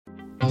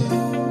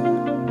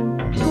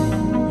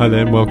Hi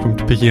there, and welcome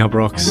to Picking Up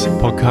Rocks, a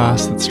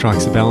podcast that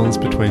strikes a balance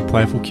between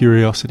playful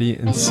curiosity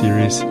and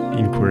serious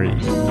inquiry.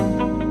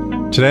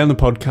 Today on the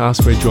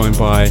podcast, we're joined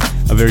by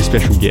a very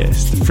special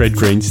guest, Fred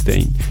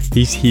Grinstein.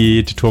 He's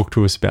here to talk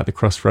to us about the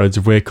crossroads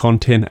of where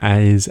content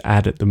is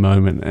at the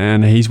moment,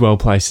 and he's well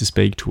placed to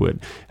speak to it,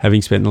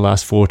 having spent the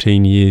last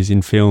 14 years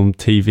in film,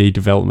 TV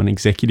development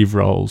executive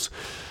roles,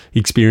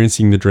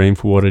 experiencing the dream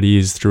for what it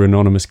is through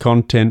anonymous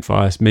content,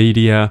 Vice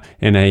Media,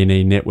 and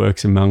A&E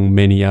networks, among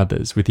many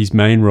others, with his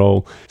main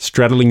role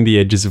straddling the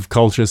edges of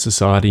culture,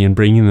 society, and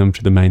bringing them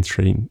to the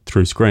mainstream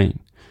through screen.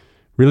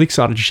 Really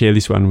excited to share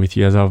this one with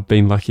you, as I've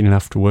been lucky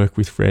enough to work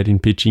with Fred in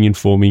pitching and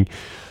forming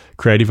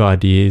creative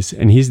ideas,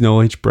 and his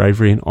knowledge,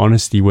 bravery, and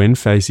honesty when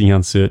facing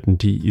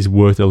uncertainty is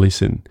worth a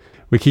listen.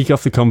 We kick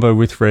off the convo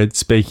with Fred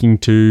speaking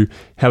to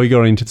how he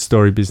got into the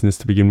story business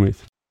to begin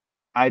with.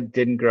 I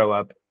didn't grow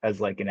up as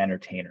like an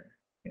entertainer.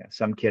 You know,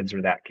 some kids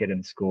were that kid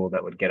in school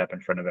that would get up in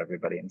front of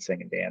everybody and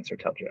sing and dance or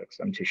tell jokes.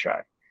 I'm too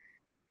shy.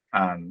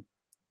 I'm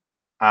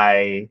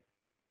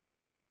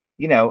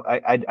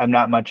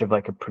not much of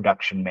like a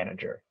production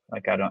manager.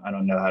 Like I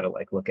don't know how to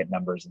like look at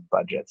numbers and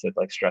budgets. It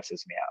like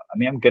stresses me out. I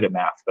mean, I'm good at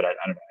math, but I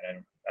don't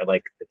know. I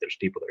like that there's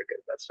people that are good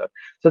at that stuff.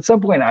 So at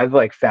some point I've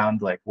like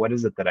found like, what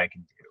is it that I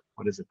can do?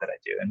 What is it that I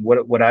do? And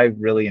what I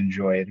really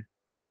enjoyed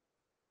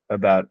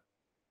about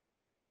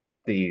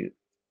the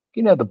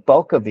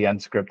bulk of the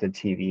unscripted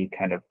TV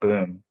kind of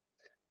boom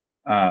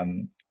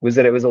was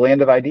that it was a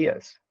land of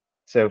ideas.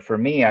 So for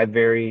me, I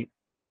very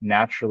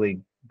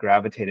naturally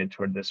gravitated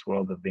toward this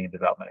world of being a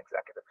development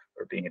executive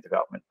or being a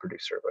development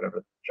producer, whatever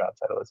the job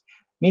title is,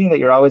 meaning that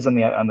you're always on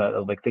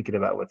the like thinking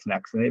about what's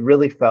next. And it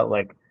really felt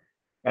like,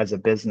 as a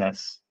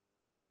business,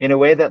 in a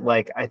way that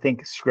like I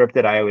think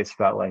scripted, I always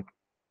felt like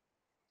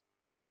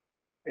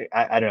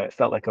I don't know, it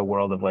felt like a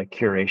world of like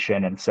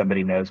curation and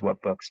somebody knows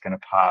what book's going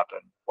to pop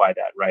and why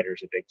that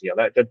writer's a big deal.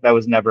 That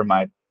was never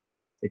my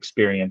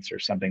experience or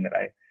something that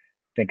I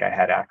think I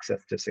had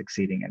access to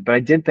succeeding in. But I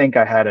did think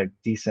I had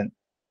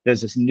there's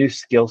this new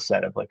skill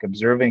set of like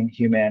observing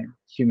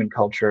human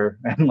culture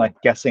and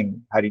like guessing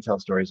how do you tell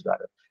stories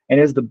about it. And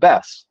it was the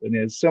best. And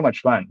it was so much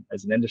fun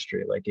as an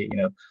industry.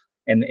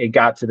 And it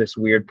got to this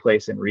weird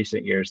place in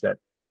recent years that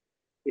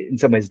in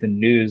some ways the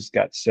news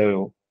got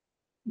so,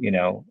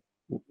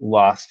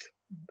 lost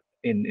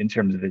in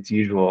terms of its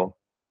usual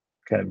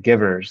kind of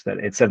givers that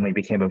it suddenly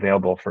became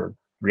available for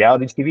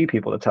reality TV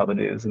people to tell the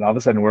news. And all of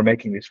a sudden we're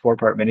making these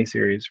 4-part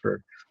miniseries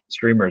for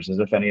streamers as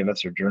if any of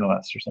us are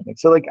journalists or something.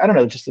 So like, I don't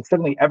know, just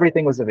suddenly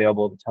everything was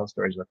available to tell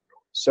stories about the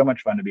world. So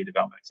much fun to be a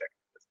development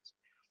executive business.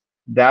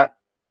 That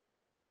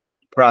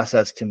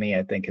process to me,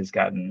 I think, has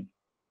gotten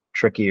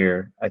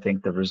trickier. I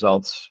think the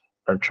results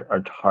are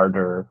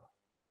harder.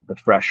 The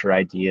fresher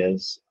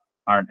ideas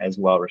aren't as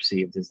well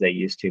received as they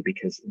used to,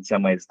 because in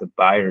some ways the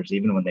buyers,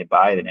 even when they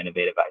buy an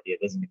innovative idea,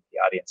 it doesn't mean the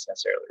audience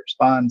necessarily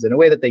responds in a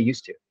way that they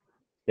used to.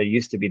 There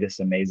used to be this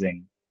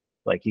amazing,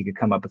 like you could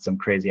come up with some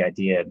crazy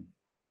idea and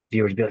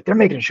viewers would be like, they're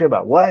making a show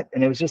about what?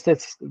 And it was just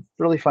this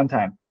really fun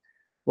time.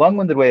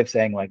 Long-winded way of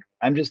saying like,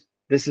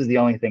 this is the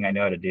only thing I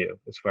know how to do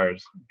as far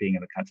as being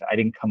in the content. I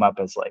didn't come up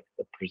as like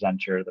the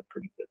presenter, the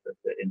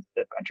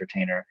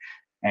entertainer.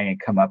 I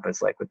didn't come up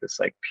as like with this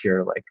like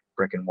pure like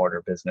brick and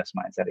mortar business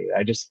mindset.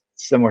 I just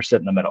somewhere sit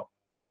in the middle.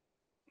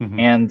 Mm-hmm.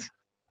 And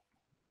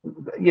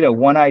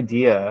one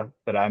idea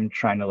that I'm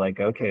trying to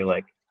like, okay,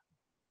 like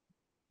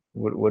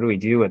what do we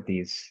do with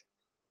these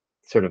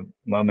sort of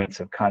moments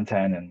of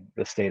content and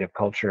the state of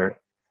culture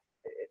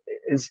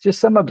is just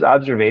some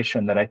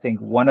observation that I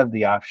think one of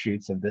the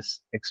offshoots of this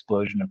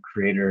explosion of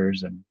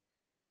creators and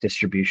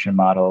distribution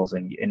models.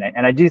 And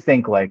I do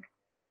think, like,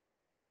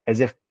 as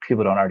if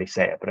people don't already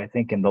say it, but I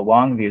think in the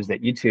long views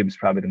that YouTube is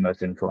probably the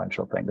most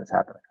influential thing that's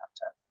happened in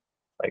content,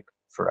 like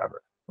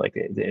forever. Like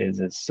it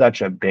is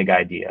such a big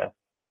idea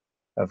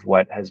of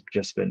what has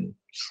just been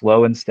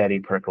slow and steady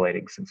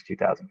percolating since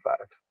 2005,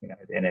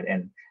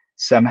 and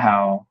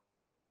somehow,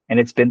 and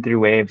it's been through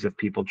waves of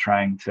people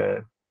trying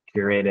to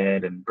curate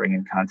it and bring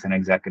in content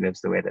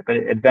executives the way that, but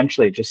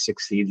eventually it just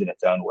succeeds in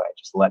its own way.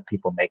 Just let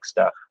people make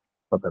stuff,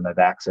 let them have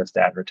access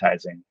to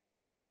advertising.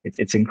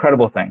 It's an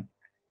incredible thing.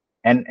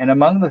 And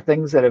among the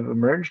things that have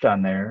emerged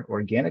on there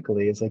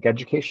organically is like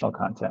educational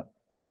content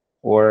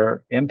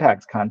or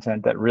impact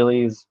content that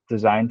really is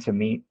designed to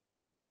meet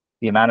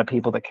the amount of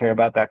people that care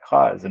about that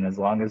cause. And as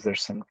long as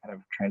there's some kind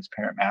of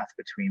transparent math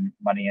between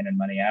money in and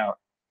money out,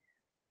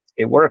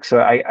 it works.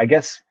 So I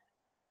guess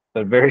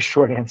the very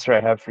short answer I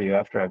have for you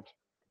after I've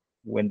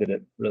winded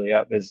it really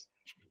up is,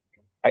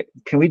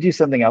 can we do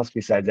something else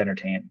besides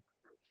entertain?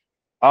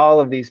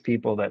 All of these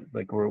people that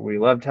like we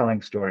love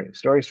telling stories,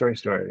 story.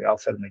 We all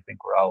suddenly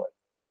think we're all like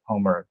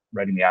Homer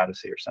writing the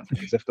Odyssey or something,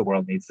 as if the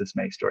world needs this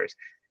many stories.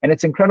 And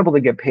it's incredible to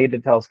get paid to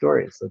tell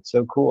stories. That's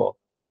so cool.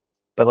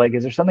 But like,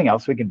 is there something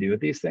else we can do with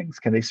these things?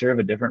 Can they serve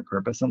a different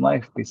purpose in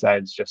life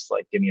besides just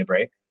like, give me a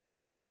break?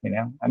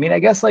 I mean, I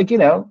guess like, you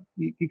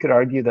could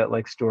argue that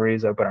like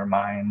stories open our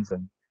minds,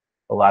 and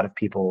a lot of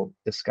people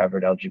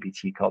discovered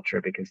LGBT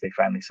culture because they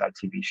finally saw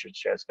TV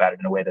shows about it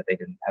in a way that they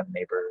didn't have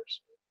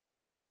neighbors,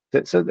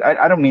 So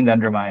I don't mean to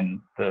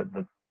undermine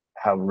the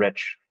how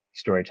rich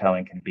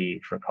storytelling can be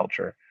for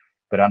culture,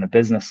 but on a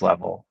business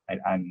level,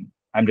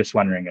 I'm just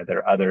wondering, are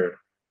there other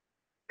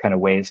kind of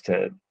ways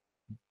to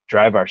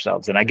drive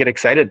ourselves? And I get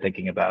excited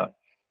thinking about,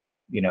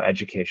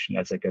 education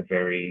as like a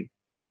very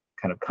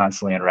kind of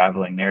constantly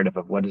unraveling narrative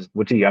of what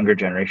do younger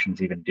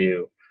generations even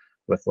do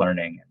with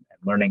learning,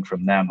 and learning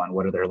from them on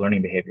what are their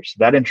learning behaviors. So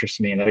that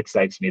interests me and that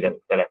excites me, that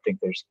I think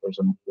there's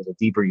a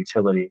deeper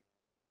utility,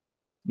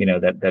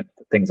 that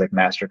things like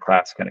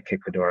masterclass kind of kick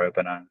the door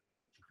open on.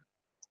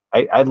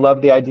 I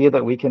love the idea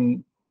that we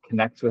can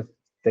connect with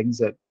things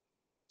that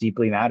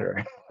deeply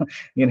matter,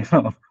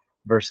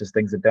 versus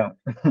things that don't.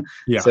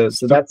 Yeah.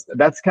 So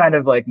that's kind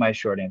of like my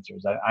short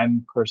answers.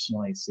 I'm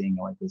personally seeing,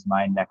 like, is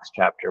my next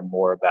chapter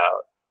more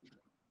about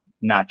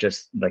not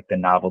just like the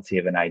novelty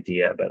of an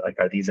idea, but like,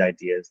 are these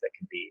ideas that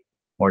can be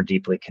more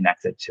deeply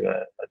connected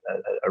to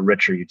a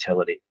richer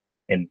utility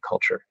in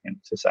culture, in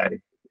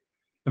society.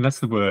 And that's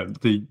the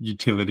word, the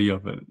utility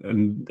of it.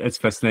 And it's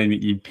fascinating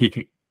that you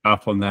pick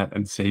up on that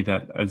and see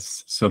that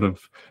as sort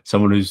of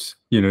someone who's,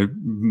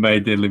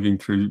 made their living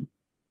through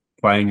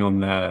playing on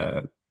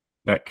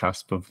that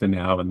cusp of the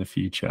now and the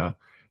future,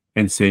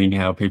 and seeing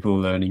how people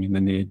are learning and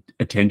then their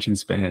attention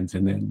spans,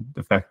 and then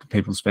the fact that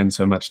people spend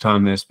so much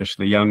time there,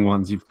 especially young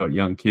ones. You've got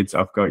young kids,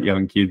 I've got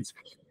young kids.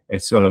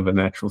 It's sort of a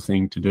natural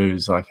thing to do,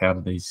 is like, how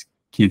do these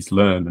kids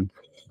learn, and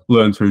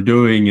learn through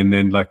doing? And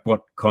then, like,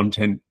 what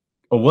content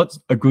or what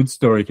a good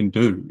story can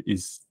do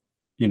is,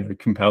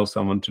 compel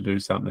someone to do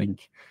something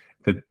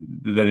that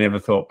they never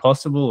thought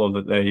possible, or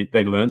that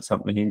they learned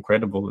something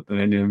incredible that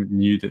they never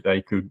knew that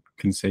they could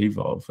conceive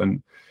of.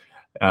 And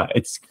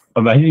it's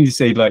amazing to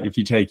see, like, if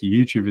you take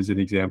YouTube as an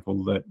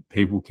example, that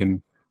people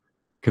can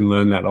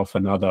learn that off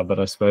another. But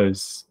I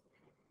suppose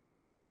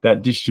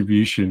that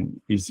distribution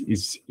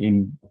is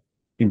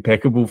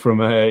impeccable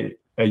from a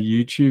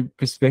YouTube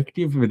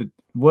perspective. But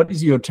what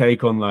is your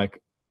take on,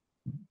 like,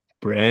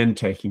 brand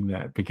taking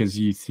that? Because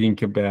you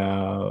think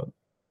about,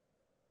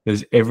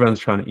 everyone's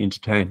trying to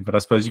entertain, but I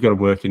suppose you've got to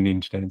work in the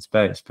entertain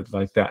space, but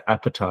like that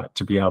appetite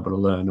to be able to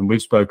learn. And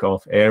we've spoke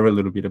off air a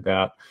little bit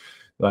about,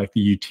 like, the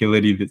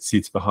utility that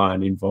sits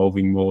behind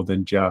involving more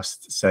than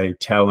just, say,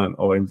 talent,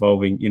 or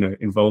involving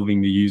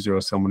the user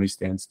or someone who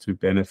stands to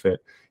benefit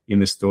in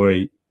the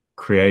story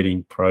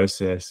creating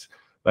process.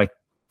 Like,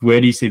 where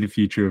do you see the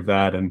future of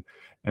that, and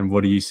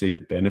what do you see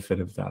the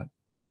benefit of that?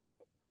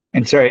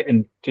 And sorry,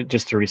 and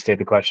just to restate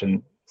the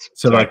question.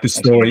 So, sorry, like, the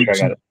story,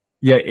 sure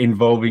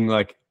involving,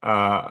 like,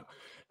 a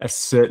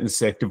certain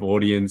sect of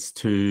audience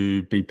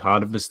to be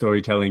part of the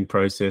storytelling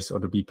process, or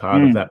to be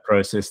part of that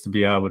process, to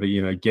be able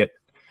to, get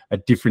a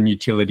different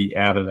utility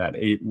out of that,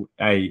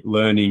 a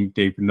learning,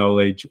 deep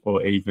knowledge,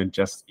 or even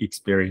just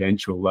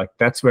experiential. Like,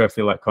 that's where I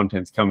feel like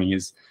content's coming,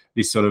 is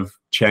this sort of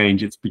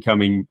change. It's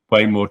becoming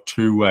way more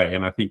two-way.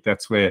 And I think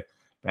that's where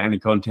banner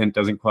content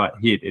doesn't quite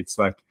hit. It's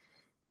like,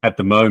 at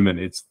the moment,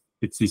 it's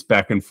this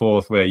back and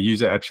forth where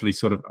user actually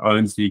sort of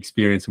owns the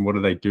experience, and what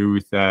do they do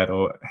with that?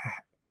 Or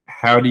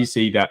how do you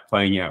see that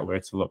playing out, where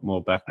it's a lot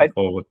more back and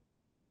forward?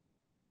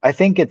 I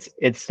think it's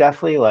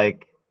definitely,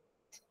 like,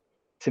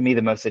 to me,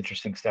 the most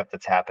interesting stuff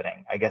that's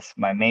happening. I guess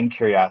my main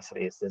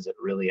curiosity is, does it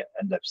really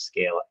end up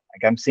scaling?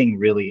 Like, I'm seeing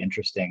really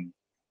interesting,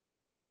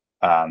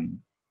 I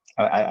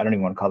don't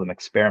even want to call them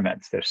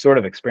experiments. They're sort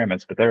of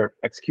experiments, but they're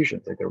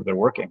executions. Like, they're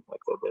working. Like,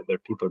 they're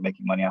people are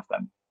making money off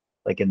them.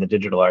 Like, in the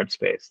digital art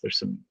space, there's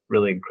some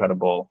really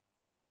incredible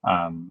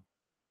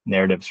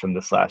narratives from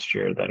this last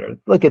year that are,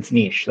 like, it's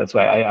niche. That's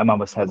why I'm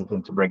almost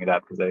hesitant to bring it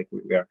up, because I think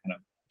we are kind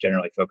of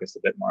generally focused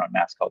a bit more on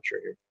mass culture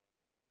here.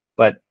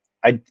 But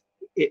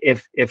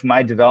if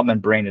my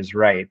development brain is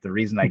right, the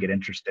reason I get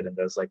interested in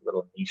those, like,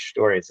 little niche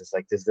stories is,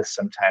 like, does this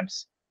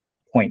sometimes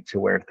point to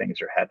where things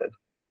are headed,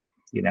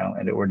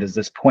 or does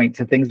this point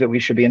to things that we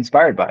should be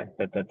inspired by?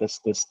 That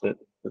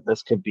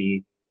this could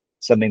be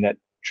something that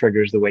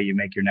triggers the way you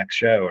make your next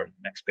show or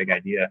next big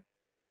idea.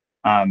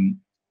 I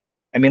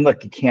mean,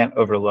 look, you can't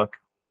overlook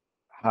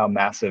how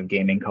massive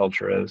gaming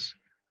culture is,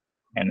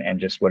 and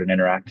just what an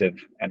interactive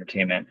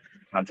entertainment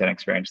content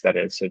experience that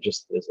is. So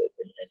just as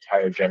an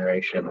entire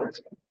generation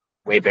that's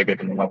way bigger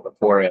than the one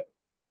before it,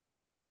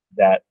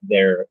 that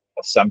their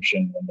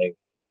assumption when they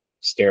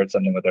stare at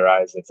something with their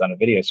eyes that's on a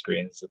video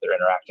screen is that they're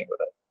interacting with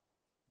it.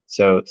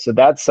 So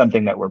that's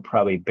something that we're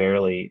probably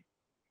barely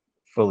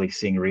fully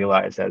seeing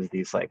realized, as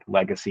these, like,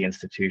 legacy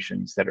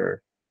institutions that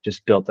are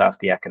just built off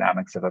the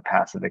economics of a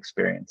passive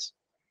experience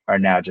are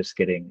now just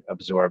getting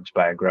absorbed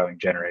by a growing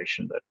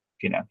generation that,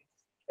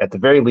 at the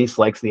very least,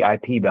 likes the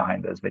IP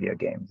behind those video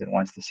games and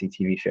wants to see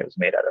TV shows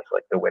made out of,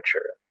 like, The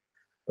Witcher,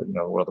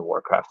 World of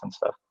Warcraft and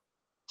stuff.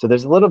 So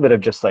there's a little bit of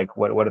just, like,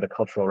 what are the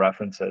cultural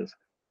references,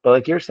 but,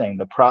 like you're saying,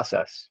 the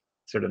process,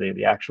 sort of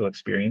the actual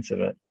experience of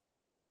it.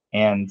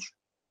 And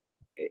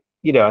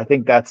I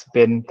think that's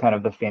been kind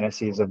of the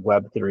fantasies of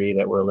Web3,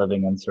 that we're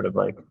living in sort of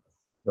like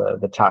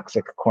the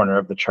toxic corner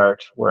of the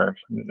chart, where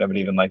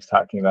nobody even likes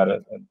talking about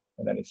it. And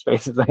in any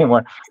spaces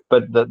anymore.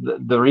 But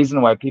the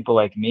reason why people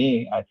like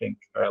me, I think,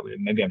 or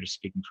maybe I'm just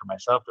speaking for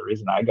myself, the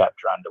reason I got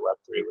drawn to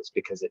Web3 was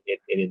because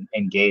it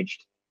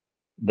engaged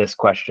this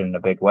question in a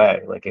big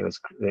way. Like it was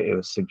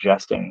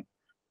suggesting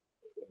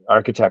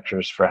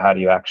architectures for how do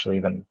you actually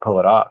even pull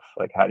it off?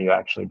 Like how do you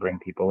actually bring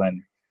people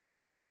in?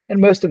 And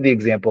most of the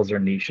examples are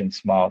niche and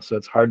small, so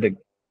it's hard to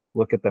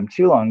look at them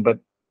too long. But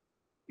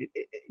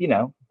you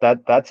know,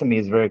 that to me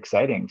is very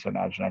exciting to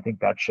imagine. I think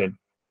that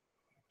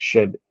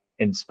should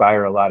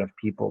inspire a lot of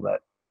people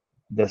that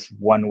this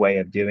one way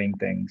of doing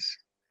things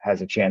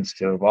has a chance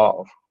to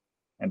evolve.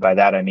 And by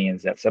that I mean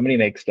is that somebody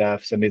makes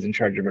stuff, somebody's in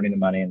charge of earning the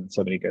money, and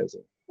somebody goes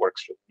and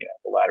works for, you know,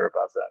 the ladder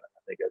above them,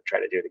 and they go try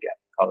to do it again,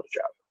 call it a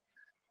job.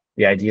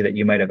 The idea that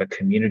you might have a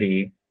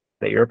community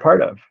that you're a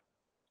part of,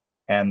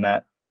 and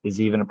that is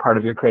even a part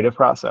of your creative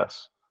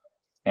process.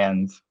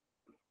 And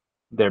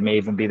there may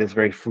even be this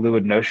very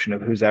fluid notion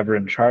of who's ever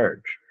in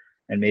charge.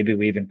 And maybe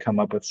we even come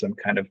up with some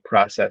kind of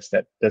process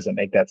that doesn't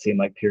make that seem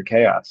like pure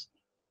chaos.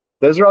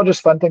 Those are all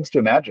just fun things to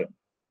imagine.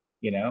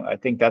 You know, I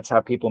think that's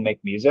how people make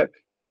music.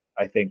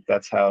 I think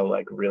that's how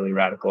like really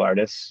radical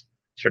artists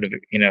sort of,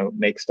 you know,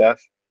 make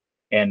stuff.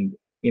 And,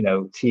 you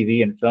know,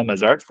 TV and film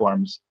as art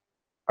forms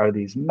are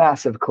these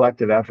massive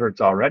collective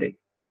efforts already.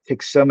 It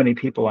takes so many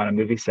people on a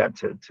movie set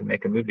to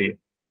make a movie.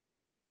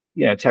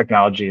 You know,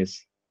 technology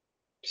is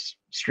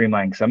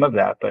streamlining some of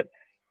that, but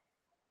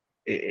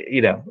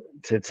you know,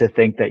 to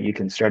think that you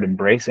can start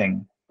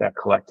embracing that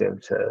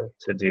collective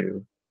to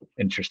do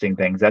interesting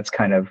things. That's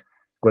kind of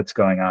what's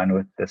going on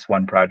with this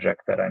one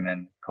project that I'm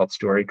in called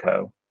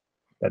StoryCo.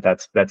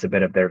 That's a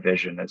bit of their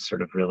vision, is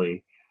sort of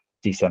really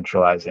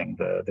decentralizing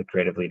the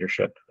creative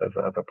leadership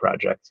of a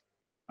project.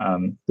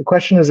 The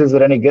question is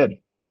it any good?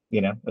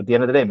 You know, at the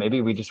end of the day,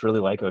 maybe we just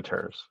really like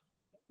auteurs.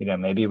 You know,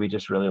 maybe we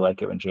just really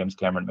like it when James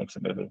Cameron makes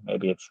a movie.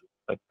 Maybe it's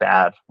like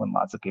bad when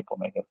lots of people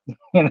make it,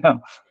 you know?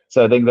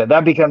 So I think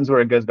that becomes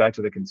where it goes back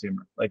to the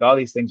consumer. Like all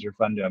these things are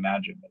fun to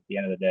imagine. At the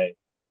end of the day,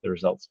 the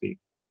results speak.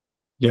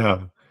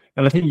 Yeah.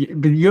 And I think,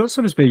 but you're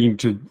sort of speaking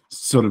to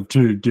sort of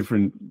two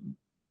different,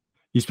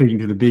 you're speaking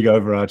to the big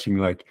overarching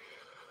like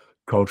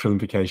cultural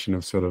implication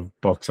of sort of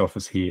box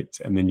office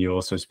hits. And then you're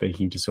also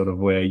speaking to sort of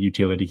where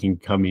utility can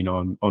come in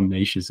on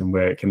niches and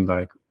where it can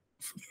like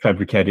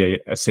fabricate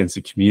a sense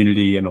of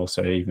community and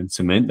also even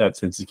cement that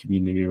sense of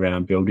community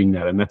around building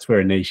that. And that's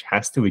where a niche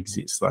has to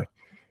exist. Like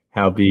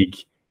how big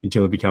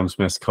until it becomes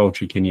mass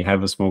culture can you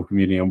have a small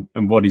community,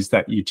 and what is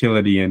that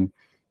utility?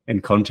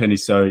 And content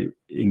is so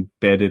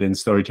embedded and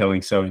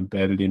storytelling so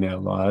embedded in our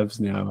lives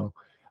now.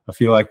 I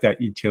feel like that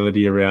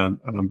utility around,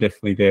 and I'm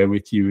definitely there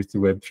with you with the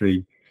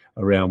Web3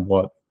 around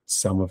what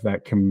some of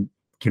that can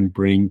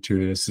bring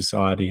to a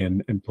society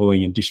and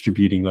pulling and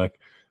distributing. Like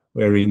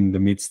we're in the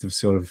midst of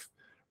sort of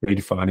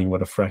redefining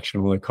what a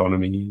fractional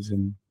economy is,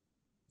 and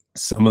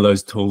some of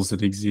those tools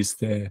that exist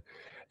there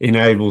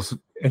enable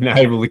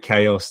the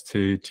chaos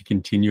to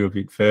continue a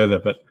bit further.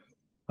 But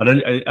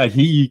I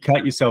hear you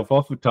cut yourself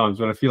off at times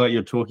when I feel like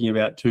you're talking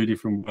about two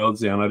different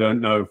worlds now, and I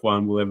don't know if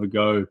one will ever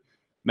go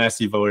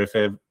massive or if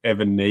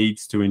ever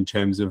needs to in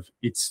terms of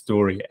its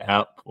story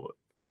output.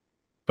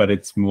 But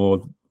it's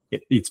more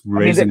its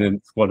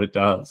resonance, what it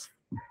does.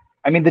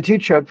 I mean, the two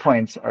choke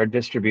points are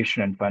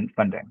distribution and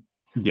funding.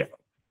 Yeah.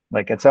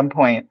 Like at some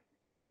point,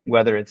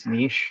 whether it's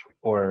niche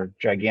or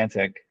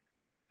gigantic,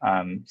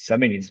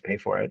 somebody needs to pay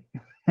for it.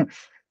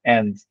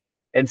 and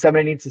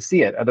somebody needs to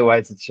see it.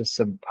 Otherwise, it's just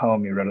some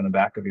poem you wrote on the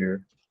back of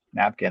your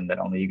napkin that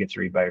only you get to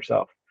read by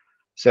yourself.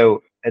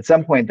 So at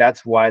some point,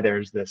 that's why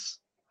there's this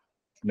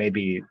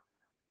maybe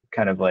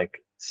kind of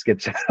like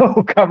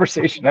schizo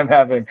conversation I'm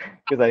having,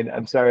 because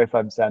I'm sorry if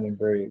I'm sounding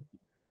very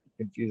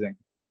confusing,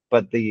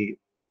 but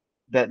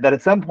that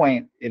at some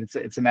point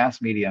it's a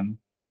mass medium,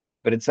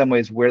 but in some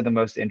ways where the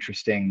most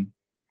interesting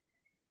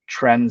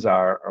trends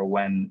are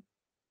when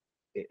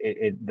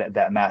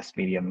that mass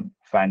medium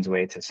finds a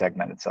way to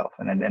segment itself,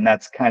 and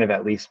that's kind of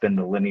at least been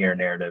the linear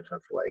narrative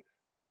of like,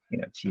 you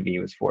know, TV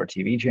was 4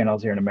 TV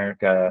channels here in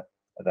America,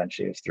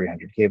 eventually it was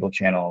 300 cable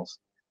channels,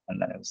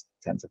 and then it was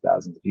tens of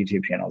thousands of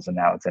YouTube channels, and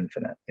now it's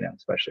infinite, you know,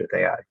 especially with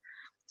AI.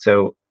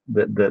 So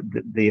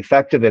the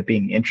effect of it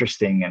being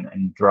interesting and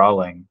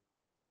enthralling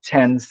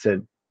tends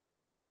to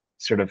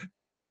sort of,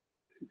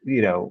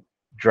 you know,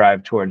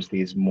 drive towards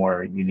these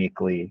more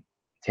uniquely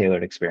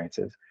tailored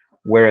experiences.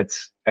 Where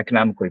it's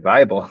economically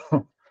viable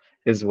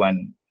is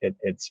when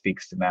it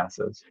speaks to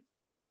masses.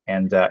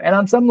 And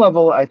on some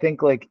level, I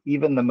think like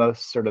even the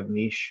most sort of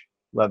niche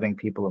loving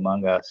people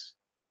among us,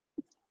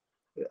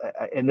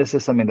 and this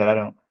is something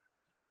that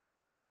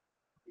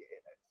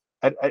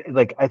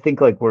I think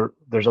like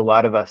there's a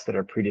lot of us that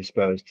are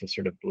predisposed to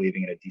sort of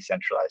believing in a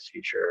decentralized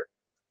future,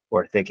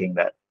 or thinking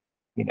that,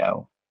 you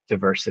know,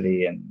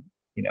 diversity and,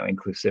 you know,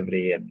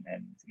 inclusivity and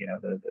you know,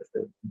 the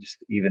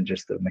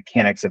just the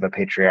mechanics of a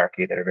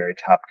patriarchy that are very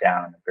top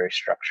down and very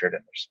structured,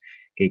 and there's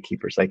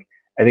gatekeepers. Like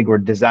I think we're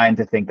designed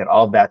to think that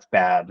all of that's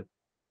bad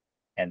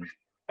and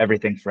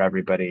everything for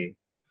everybody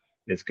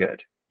is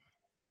good.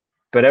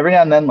 But every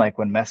now and then, like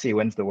when Messi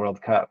wins the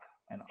World Cup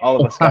and all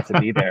of us got to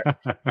be there,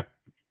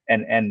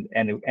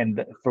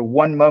 and for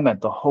one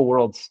moment the whole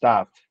world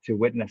stopped to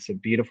witness a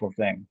beautiful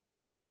thing.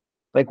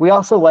 Like we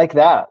also like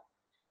that.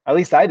 At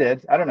least I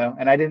did. I don't know.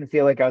 And I didn't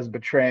feel like I was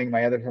betraying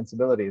my other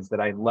sensibilities, that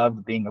I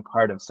loved being a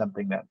part of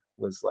something that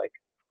was like,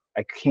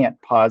 I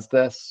can't pause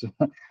this.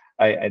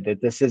 That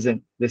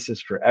this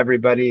is for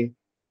everybody,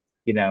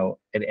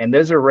 and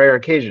those are rare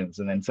occasions.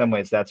 And in some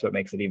ways that's what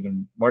makes it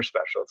even more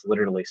special. It's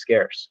literally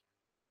scarce.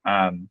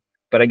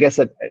 But I guess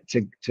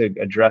to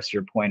address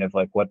your point of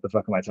like, what the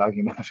fuck am I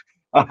talking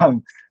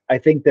about? I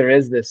think there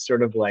is this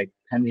sort of like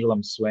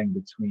pendulum swing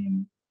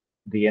between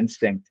the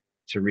instinct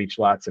to reach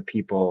lots of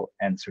people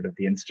and sort of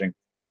the instinct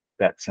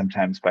that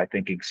sometimes by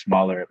thinking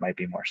smaller, it might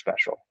be more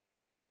special.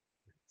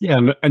 Yeah,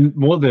 and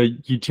more the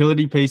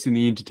utility piece and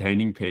the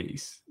entertaining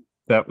piece.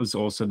 That was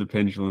also the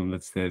pendulum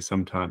that's there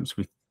sometimes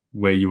with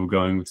where you were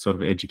going with sort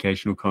of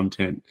educational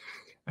content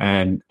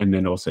and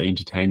then also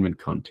entertainment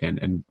content,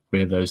 and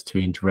where those two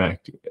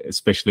interact,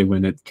 especially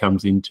when it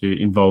comes into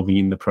involving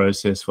in the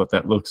process what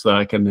that looks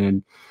like, and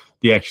then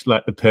the actual,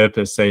 like the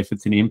purpose. Say if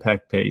it's an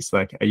impact piece,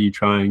 like are you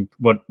trying,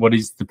 what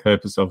is the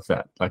purpose of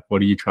that? Like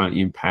what are you trying to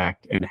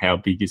impact, and how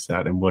big is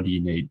that, and what do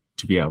you need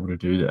to be able to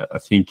do that? I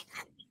think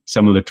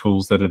some of the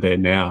tools that are there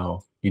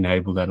now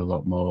enable that a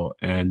lot more,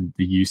 and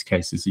the use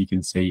cases you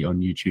can see on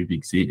YouTube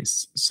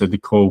exists. So the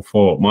call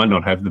for might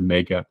not have the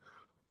mega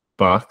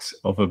bucks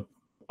of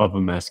a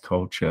mass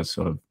culture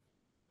sort of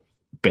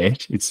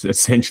bet. It's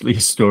essentially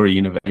a story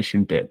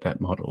innovation bet,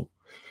 that model.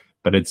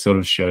 But it sort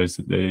of shows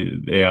that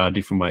there are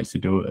different ways to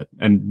do it.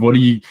 And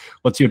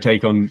what's your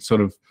take on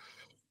sort of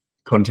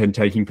content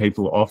taking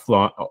people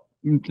offline?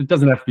 It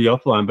doesn't have to be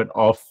offline, but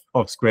off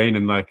screen,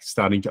 and like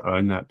starting to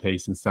own that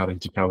piece and starting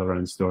to tell their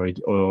own story,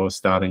 or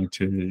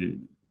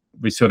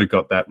we sort of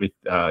got that with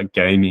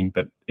gaming,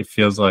 but it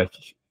feels like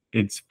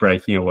it's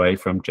breaking away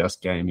from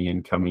just gaming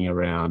and coming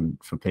around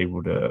for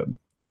people to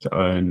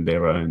own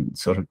their own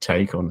sort of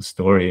take on the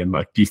story. And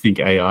like, do you think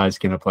AI is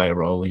going to play a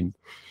role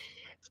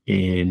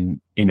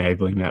in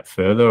enabling that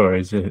further, or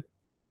is it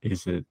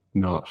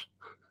not?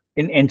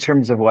 In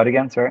terms of what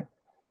again? Sorry.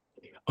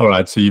 All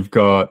right, so you've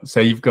got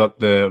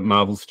the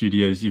Marvel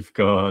Studios, you've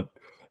got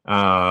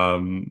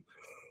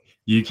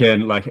you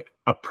can like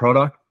a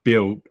product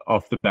built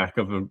off the back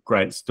of a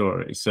great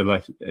story. So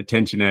like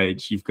Attention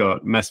Age, you've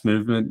got mass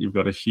movement, you've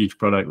got a huge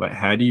product. Like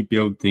how do you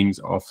build things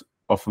off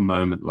a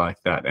moment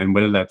like that, and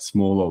whether that's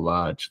small or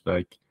large?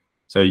 Like,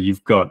 so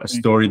you've got a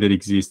story that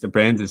exists. A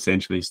brand's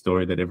essentially a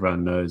story that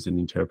everyone knows and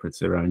interprets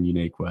their own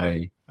unique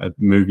way. A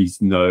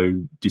movie's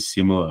no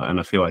dissimilar, and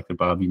I feel like the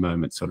Barbie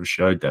moment sort of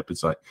showed that. But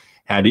it's like,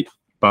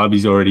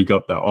 Barbie's already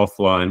got the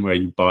offline where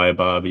you buy a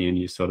Barbie and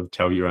you sort of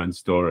tell your own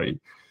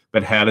story.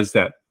 But how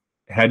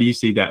do you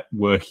see that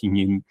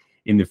working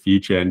in the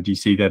future? And do you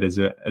see that as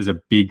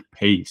a big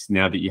piece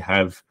now that you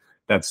have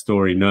that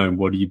story known?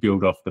 What do you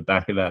build off the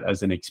back of that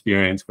as an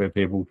experience where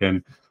people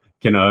can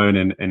own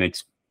and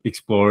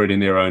explore it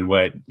in their own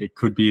way? It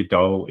could be a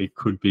doll, it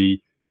could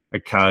be a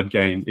card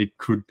game, it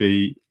could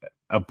be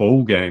a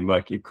ball game.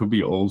 Like it could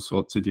be all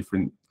sorts of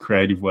different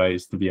creative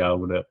ways to be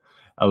able to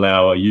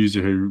allow a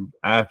user who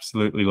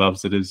absolutely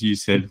loves it, as you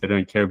said, they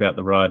don't care about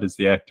the writers,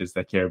 the actors,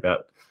 they care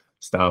about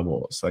Star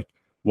Wars. Like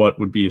what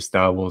would be a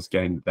Star Wars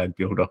game that they'd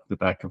build off the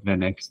back of their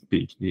next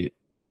big hit?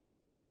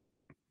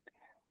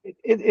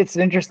 It's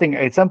interesting.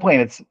 At some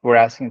point, we're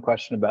asking a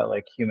question about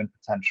like human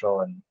potential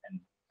and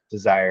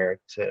desire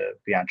to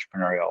be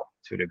entrepreneurial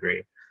to a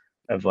degree,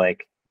 of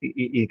like,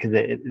 because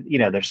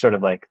there's sort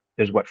of like,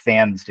 there's what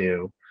fans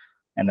do,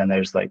 and then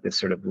there's like this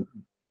sort of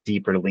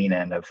deeper lean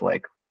in of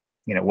like,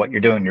 what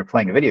you're doing, you're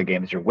playing a video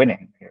game, is you're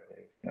winning,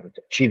 you're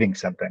achieving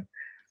something.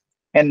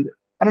 And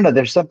I don't know,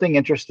 there's something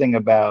interesting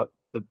about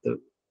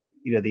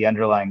the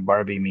underlying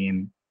Barbie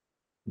meme,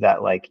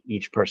 that like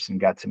each person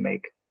got to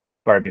make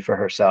Barbie for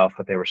herself,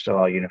 but they were still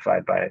all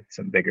unified by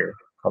some bigger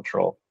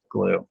cultural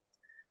glue.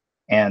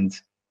 And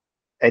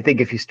I think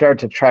if you start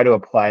to try to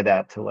apply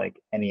that to like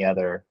any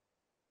other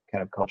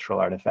kind of cultural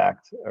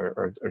artifact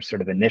or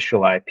sort of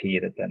initial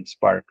IP that then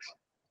sparks,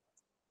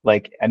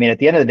 like, I mean, at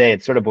the end of the day,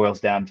 it sort of boils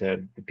down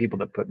to the people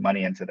that put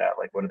money into that.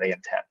 Like, what do they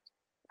intend?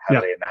 How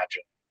do they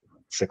imagine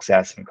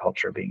success and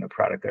culture being a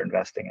product they're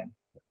investing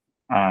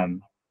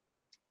in?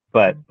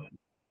 But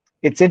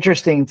it's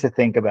interesting to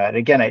think about.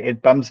 Again,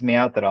 it bums me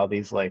out that all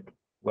these like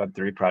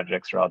Web3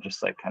 projects are all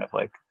just like kind of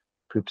like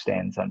poop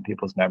stains on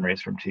people's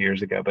memories from 2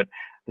 years ago. But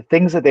the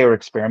things that they were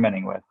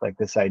experimenting with, like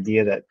this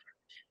idea that,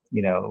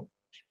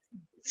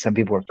 some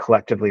people were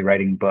collectively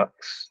writing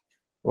books,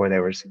 or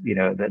there was,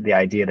 the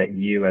idea that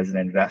you as an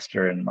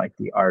investor in like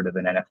the art of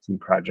an NFT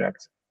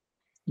project,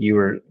 you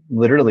were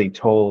literally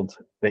told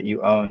that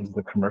you owned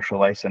the commercial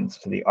license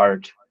to the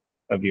art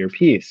of your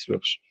piece,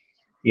 which,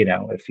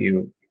 if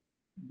you,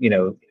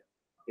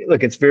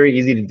 look, it's very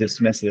easy to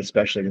dismiss it,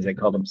 especially because they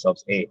call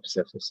themselves apes.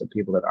 If some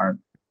people that aren't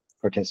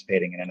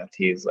participating in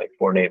NFTs, like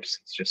Bored Apes,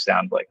 it just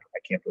sounds like, I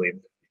can't believe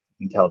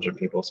intelligent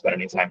people spend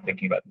any time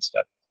thinking about this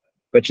stuff.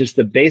 But just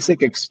the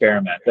basic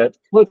experiment that,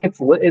 look,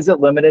 is it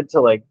limited to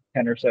like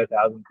 10 or so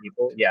thousand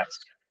people? Yes.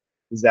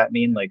 Does that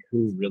mean like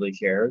who really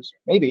cares?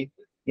 Maybe.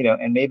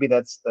 and maybe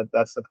that's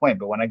the point.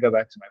 But when I go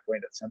back to my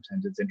point that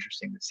sometimes it's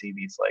interesting to see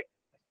these like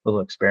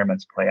little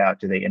experiments play out.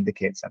 Do they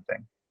indicate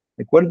something?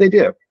 Like, what did they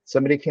do?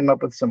 Somebody came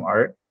up with some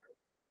art.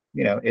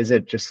 Is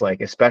it just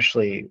like,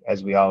 especially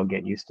as we all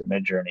get used to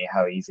Midjourney,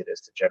 how easy it is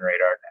to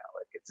generate art now?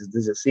 Like,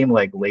 does it seem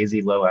like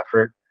lazy, low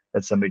effort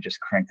that somebody just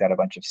cranked out a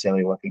bunch of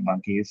silly looking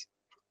monkeys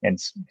and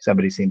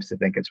somebody seems to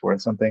think it's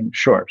worth something?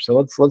 Sure. So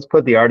let's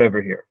put the art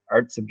over here.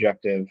 Art's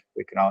subjective.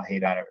 We can all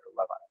hate on it or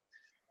love on it.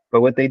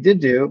 But what they did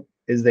do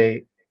is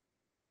they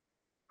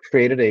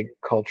created a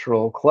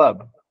cultural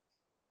club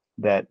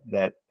that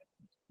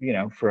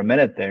for a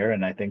minute there,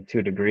 and I think to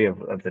a degree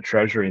of the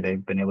treasury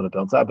they've been able to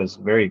build up is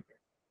very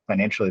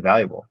financially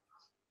valuable.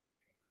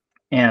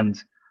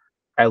 And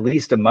at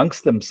least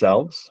amongst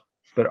themselves,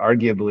 but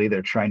arguably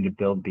they're trying to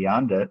build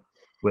beyond it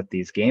with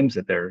these games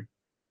that they're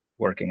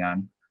working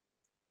on.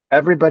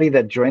 Everybody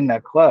that joined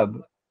that club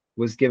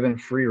was given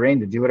free reign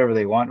to do whatever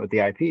they want with the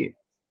IP.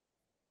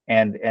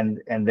 And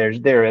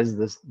there is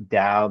this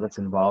DAO that's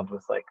involved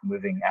with like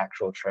moving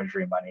actual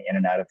treasury money in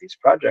and out of these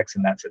projects,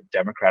 and that's a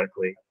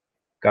democratically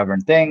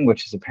governed thing,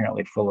 which is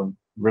apparently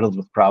riddled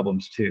with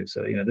problems too.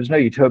 So there's no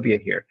utopia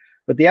here.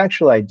 But the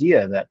actual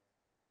idea that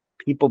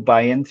people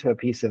buy into a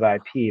piece of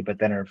IP, but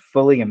then are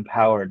fully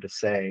empowered to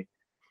say,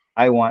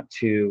 I want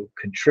to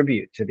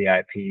contribute to the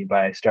IP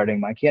by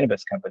starting my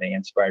cannabis company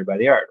inspired by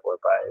the art, or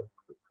by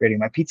creating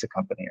my pizza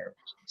company, or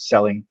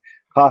selling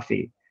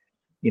coffee.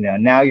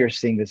 Now you're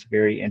seeing this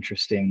very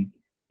interesting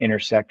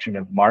intersection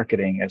of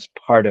marketing as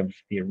part of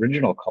the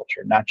original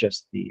culture, not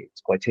just the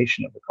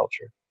exploitation of the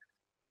culture.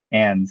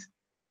 And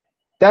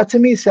that to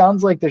me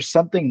sounds like there's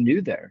something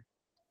new there.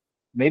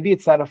 Maybe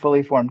it's not a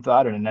fully formed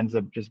thought and it ends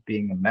up just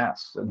being a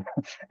mess.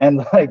 And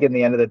like in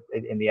the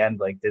end,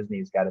 like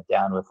Disney's got it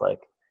down with like,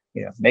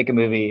 make a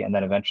movie and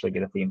then eventually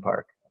get a theme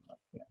park.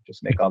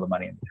 Just make all the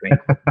money in between.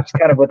 It's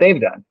kind of what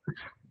they've done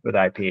with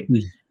IP.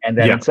 And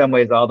then in some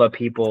ways, all the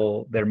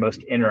people, their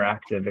most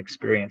interactive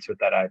experience with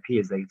that IP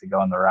is they get to go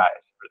on the ride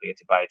or they get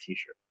to buy a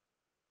t-shirt.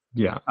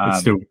 Yeah, it's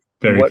still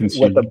very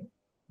consuming.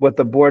 What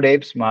the Bored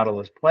Apes model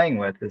is playing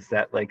with is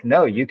that like,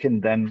 no, you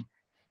can then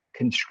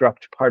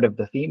construct part of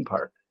the theme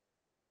park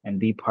and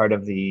be part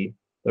of the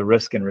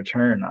risk and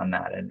return on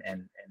that,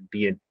 and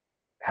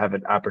have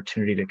an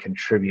opportunity to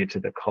contribute to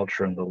the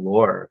culture and the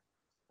lore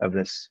of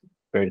this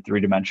very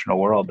three-dimensional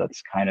world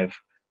that's kind of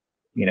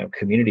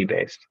community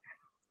based.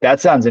 That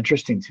sounds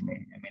interesting to me.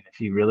 I mean, if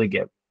you really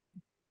get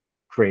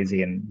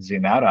crazy and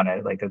zoom out on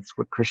it, like that's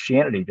what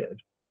Christianity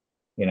did.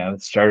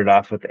 It started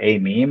off with a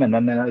meme, and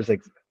then there was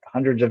like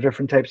hundreds of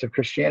different types of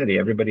Christianity.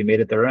 Everybody made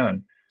it their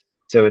own.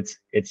 So it's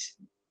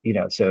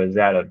so is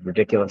that a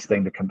ridiculous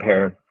thing to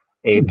compare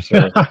apes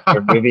or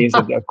movies?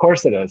 Of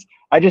course it is.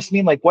 I just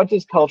mean, like, what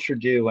does culture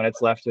do when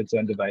it's left to its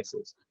own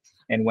devices?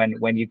 And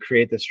when you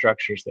create the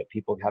structures that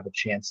people have a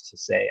chance to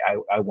say,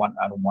 I want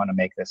to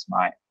make this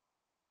mine,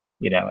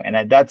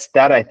 and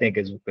that I think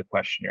is the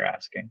question you're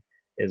asking,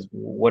 is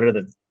what are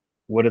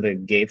the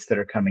gates that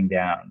are coming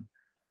down?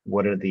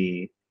 What are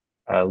the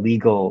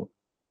legal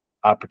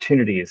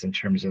opportunities in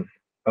terms of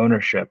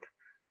ownership?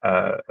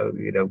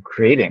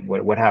 Creating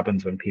what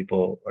happens when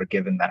people are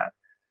given that.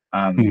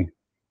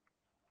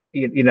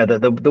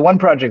 The one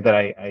project that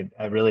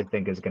I really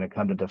think is going to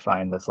come to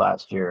define this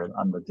last year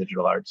on the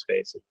digital art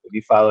space. If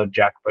you followed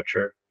Jack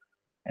Butcher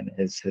and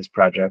his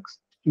projects,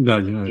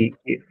 he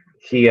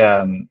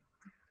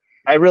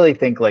I really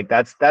think like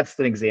that's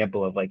an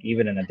example of like,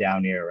 even in a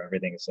down year where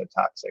everything is so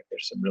toxic,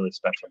 there's some really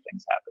special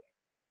things happening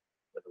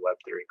with the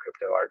Web3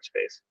 crypto art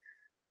space.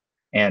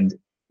 And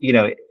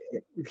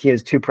he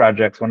has two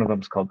projects. One of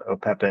them is called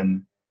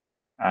Opepin,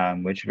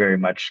 which very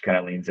much kind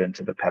of leans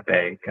into the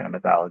Pepe kind of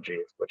mythology,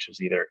 which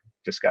is either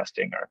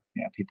disgusting or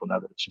people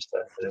know that it's just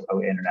an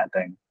internet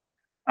thing.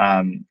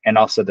 And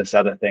also this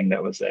other thing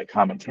that was a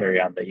commentary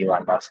on the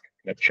Elon Musk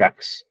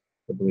checks,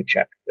 the blue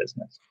check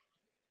business.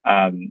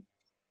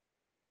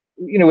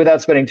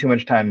 Without spending too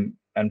much time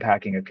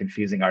unpacking a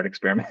confusing art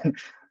experiment,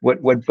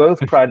 what both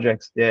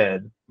projects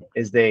did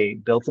is they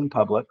built in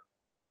public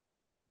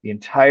the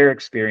entire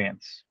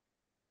experience,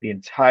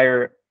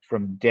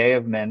 from day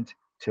of mint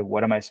to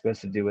what am I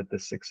supposed to do with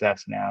this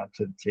success now,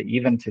 to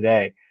even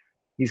today.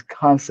 He's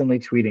constantly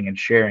tweeting and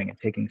sharing and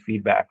taking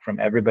feedback from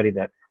everybody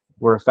that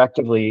were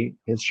effectively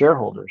his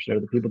shareholders. They're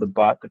the people that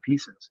bought the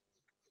pieces.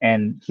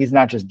 And he's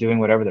not just doing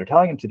whatever they're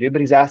telling him to do,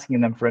 but he's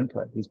asking them for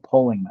input. He's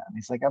polling them.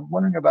 He's like, I'm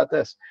wondering about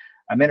this.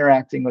 I'm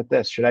interacting with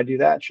this. Should I do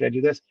that? Should I do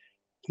this?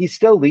 He's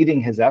still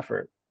leading his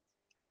effort,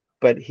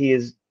 but he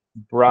has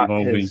brought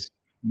his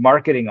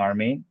marketing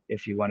army,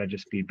 if you want to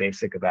just be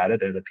basic about it.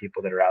 They're the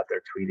people that are out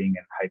there tweeting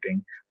and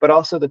hyping, but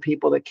also the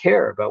people that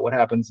care about what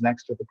happens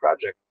next with the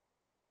project.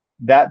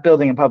 That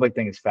building in public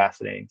thing is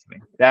fascinating to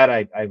me. That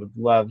I would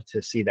love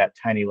to see that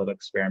tiny little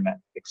experiment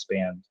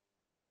expand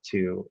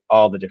to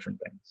all the different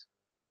things.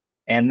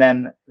 And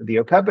then the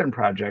Opepin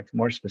project,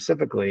 more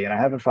specifically, and I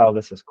haven't followed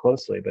this as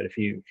closely, but if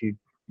you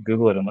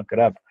Google it and look it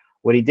up,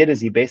 what he did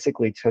is he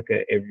basically took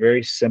a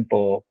very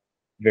simple,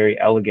 very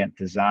elegant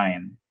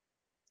design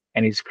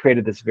And he's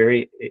created this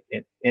very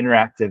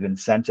interactive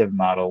incentive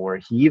model where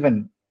he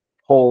even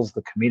polls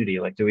the community,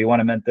 like, do we want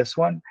to mint this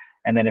one?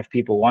 And then if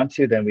people want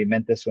to, then we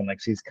mint this one.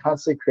 Like, so he's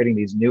constantly creating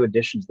these new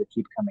additions that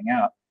keep coming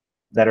out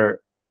that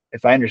are,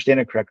 if I understand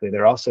it correctly,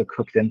 they're also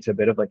cooked into a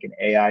bit of like an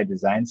AI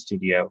design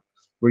studio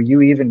where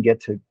you even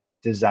get to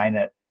design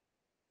it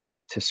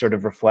to sort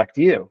of reflect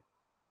you.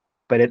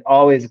 But it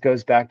always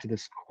goes back to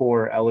this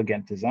core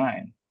elegant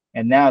design.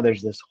 And now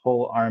there's this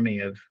whole army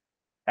of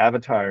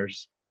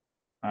avatars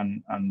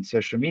on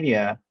social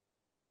media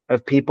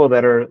of people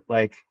that are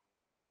like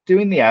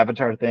doing the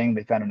avatar thing.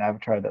 They found an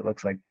avatar that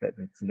looks like that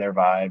it's their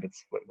vibe,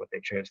 it's what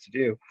they chose to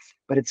do,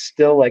 but it's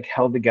still like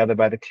held together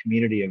by the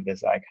community of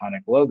this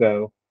iconic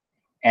logo.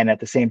 And at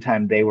the same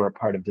time, they were a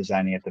part of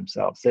designing it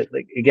themselves. So,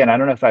 like, again, I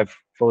don't know if I've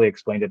fully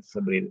explained it to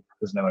somebody that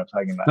doesn't know what I'm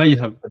talking about. No, you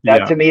have. But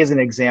that to me is an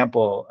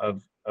example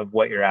of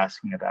what you're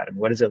asking about, and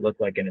what does it look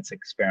like in its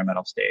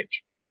experimental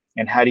stage,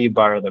 and how do you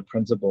borrow the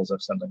principles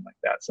of something like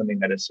that, something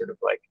that is sort of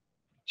like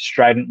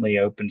stridently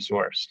open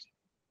sourced,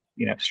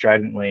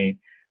 stridently,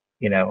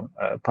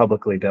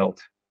 publicly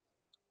built,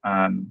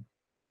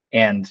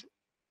 and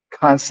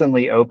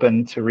constantly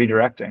open to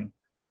redirecting.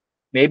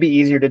 Maybe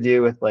easier to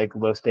do with like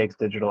low stakes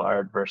digital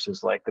art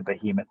versus like the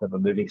behemoth of a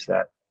movie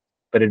set,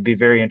 but it'd be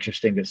very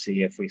interesting to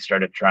see if we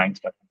started trying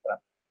stuff like that.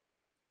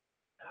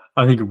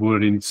 I think it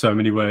would in so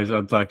many ways.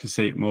 I'd like to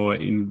see it more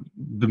in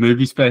the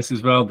movie space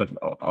as well, but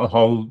a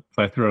whole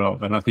plethora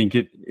of. And I think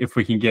if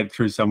we can get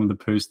through some of the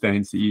poo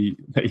stains that you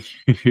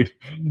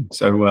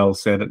so well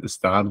said at the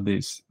start of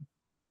this,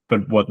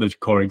 but what the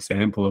core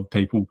example of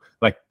people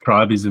like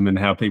tribism and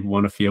how people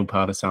want to feel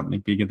part of something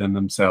bigger than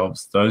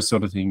themselves, those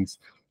sort of things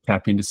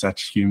tap into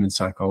such human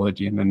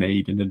psychology and the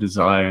need and the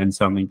desire, and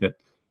something that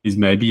is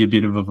maybe a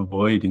bit of a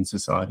void in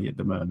society at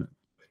the moment.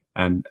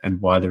 And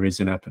why there is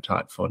an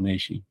appetite for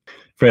niching.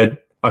 Fred,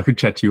 I could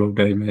chat to you all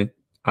day, mate.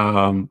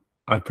 I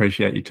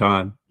appreciate your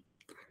time.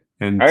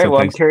 And all right, so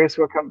well, I'm curious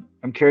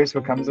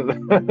what comes of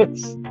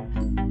this.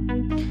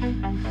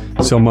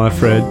 So, my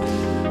Fred,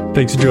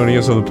 thanks for joining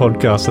us on the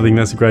podcast. I think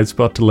that's a great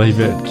spot to leave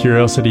it.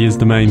 Curiosity is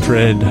the main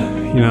thread.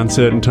 In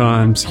uncertain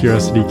times,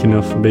 curiosity can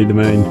often be the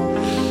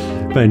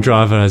main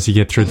driver as you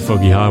get through the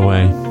foggy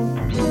highway.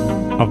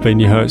 I've been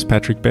your host,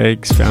 Patrick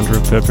Beggs, founder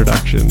of Per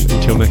Production.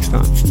 Until next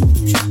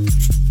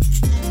time.